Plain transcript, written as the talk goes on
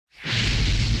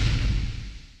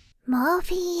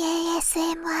Morphy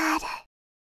ASMR.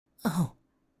 Oh,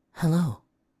 hello.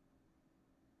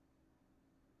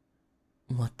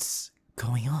 What's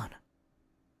going on?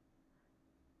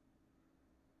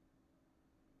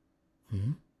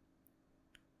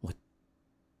 What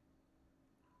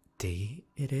day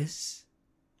it is?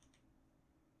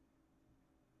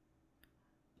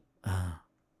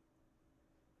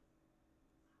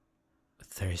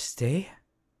 Thursday?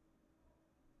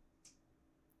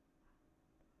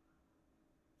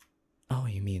 Oh,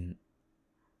 you mean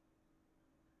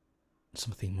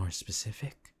something more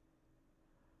specific?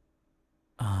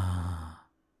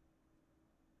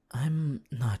 I'm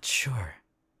not sure.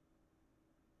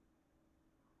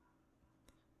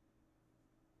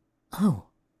 Oh,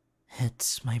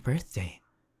 it's my birthday.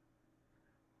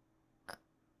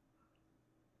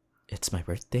 It's my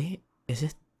birthday, is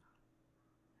it?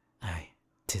 I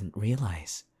didn't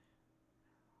realize.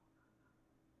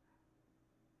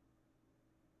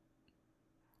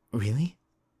 Really?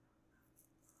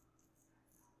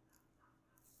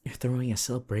 You're throwing a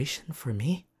celebration for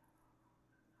me?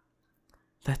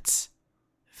 That's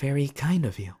very kind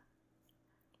of you.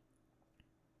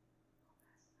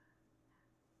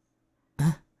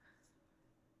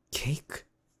 Cake?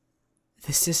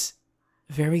 This is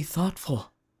very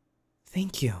thoughtful.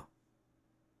 Thank you.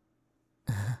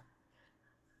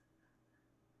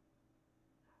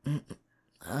 Mm,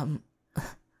 um,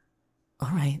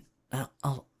 alright,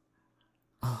 I'll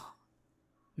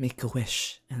make a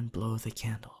wish and blow the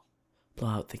candle. Blow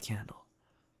out the candle.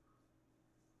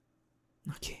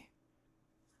 Okay.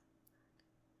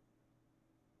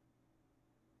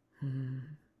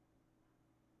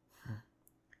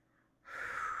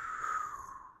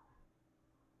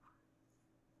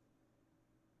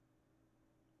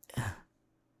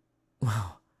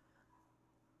 Wow.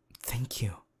 Thank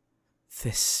you.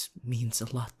 This means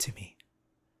a lot to me.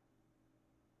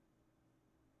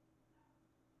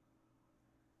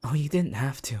 Oh, you didn't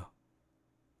have to.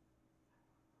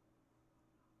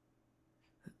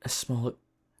 A small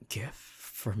gift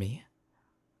for me?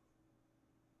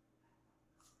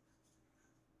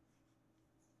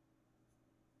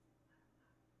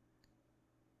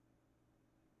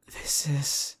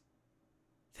 This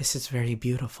is very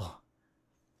beautiful.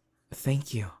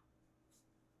 Thank you.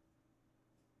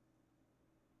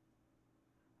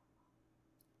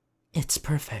 It's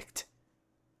perfect.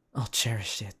 I'll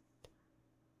cherish it.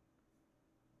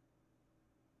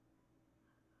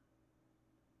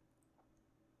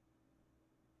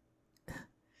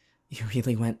 You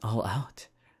really went all out.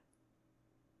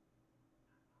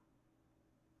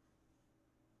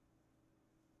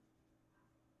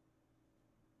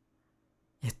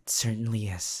 It certainly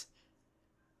is.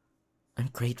 I'm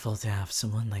grateful to have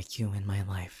someone like you in my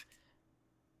life.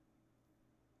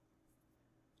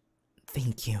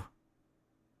 Thank you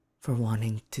for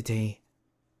wanting today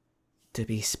to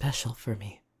be special for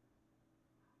me.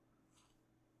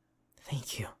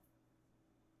 Thank you.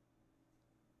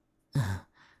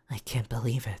 I can't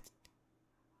believe it.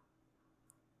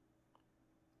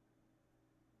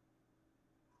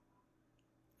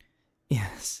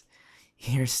 Yes,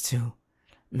 here's to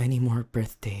many more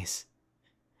birthdays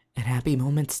and happy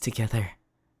moments together.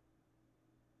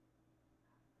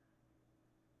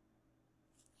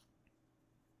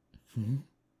 Hmm?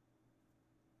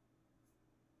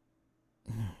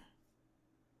 Hmm?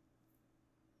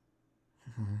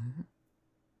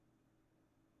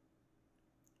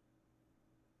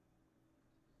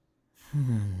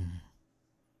 Hmm.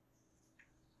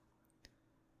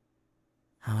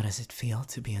 How does it feel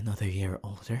to be another year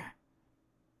older?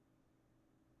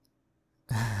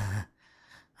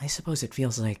 I suppose it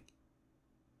feels like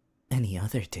any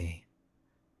other day.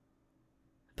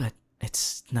 But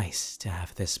it's nice to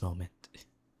have this moment.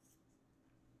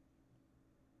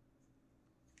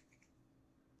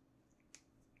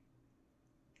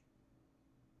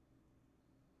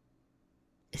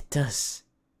 It does.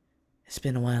 It's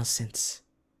been a while since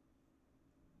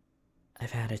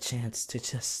I've had a chance to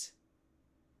just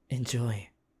enjoy.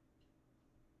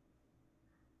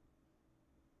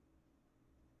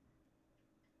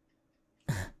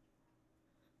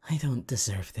 I don't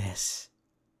deserve this.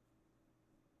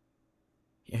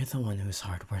 You're the one who's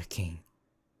hardworking.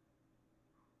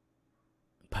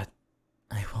 But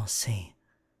I will say,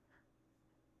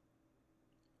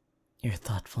 your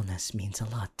thoughtfulness means a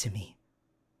lot to me.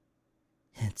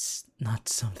 It's not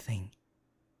something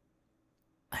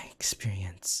I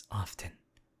experience often.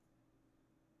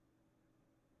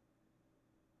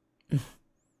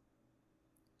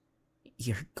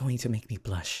 You're going to make me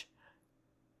blush.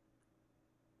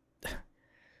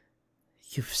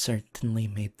 You've certainly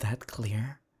made that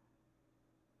clear.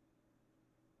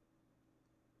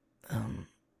 Um,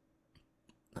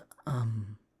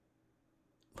 um,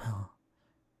 well,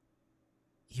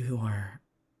 you are.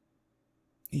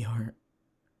 You're.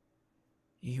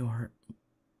 You're.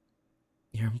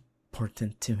 You're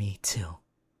important to me too.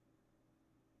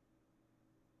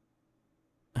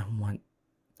 I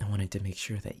wanted to make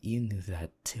sure that you knew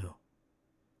that too.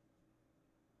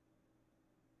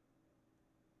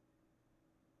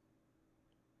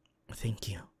 Thank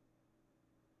you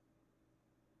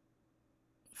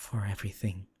for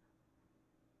everything.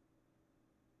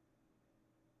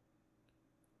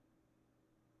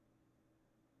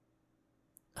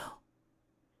 Oh,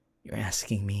 you're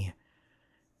asking me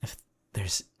if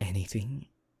there's anything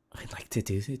I'd like to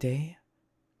do today?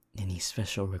 Any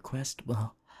special request?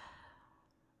 Well,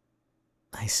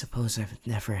 I suppose I've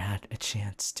never had a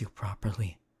chance to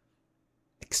properly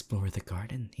explore the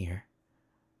garden here.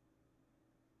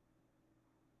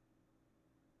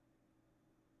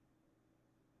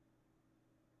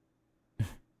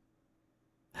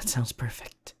 That sounds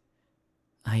perfect.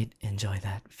 I'd enjoy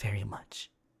that very much.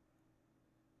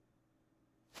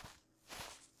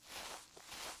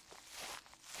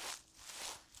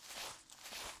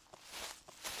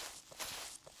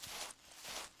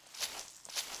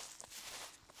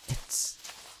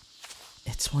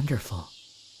 It's wonderful.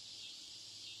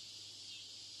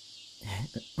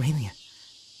 Really,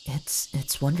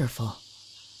 it's wonderful.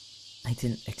 I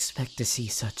didn't expect to see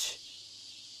such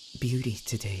beauty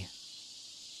today.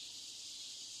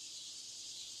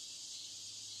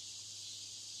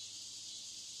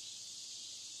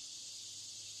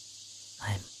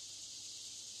 I'm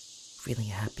really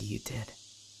happy you did.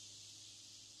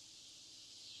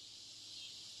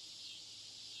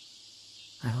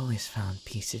 I've always found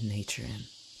peace in nature, and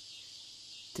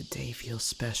today feels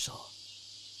special.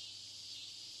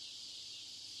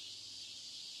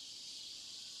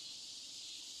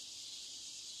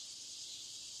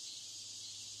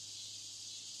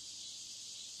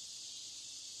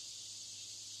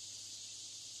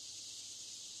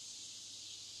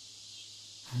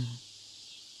 Hmm.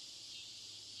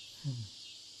 Hmm.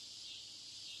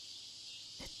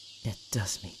 It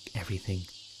does make everything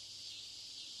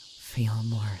feel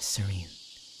more serene.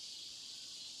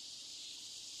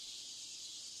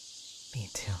 Me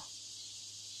too.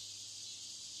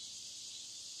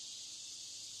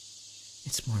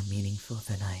 It's more meaningful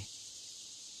than I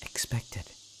expected.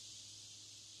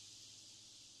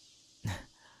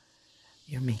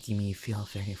 You're making me feel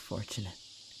very fortunate.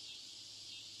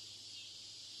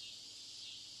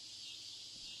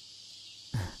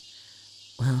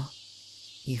 Well,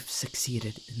 you've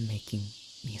succeeded in making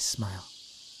me smile.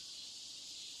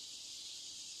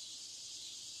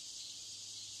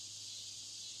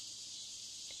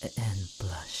 And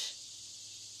blush.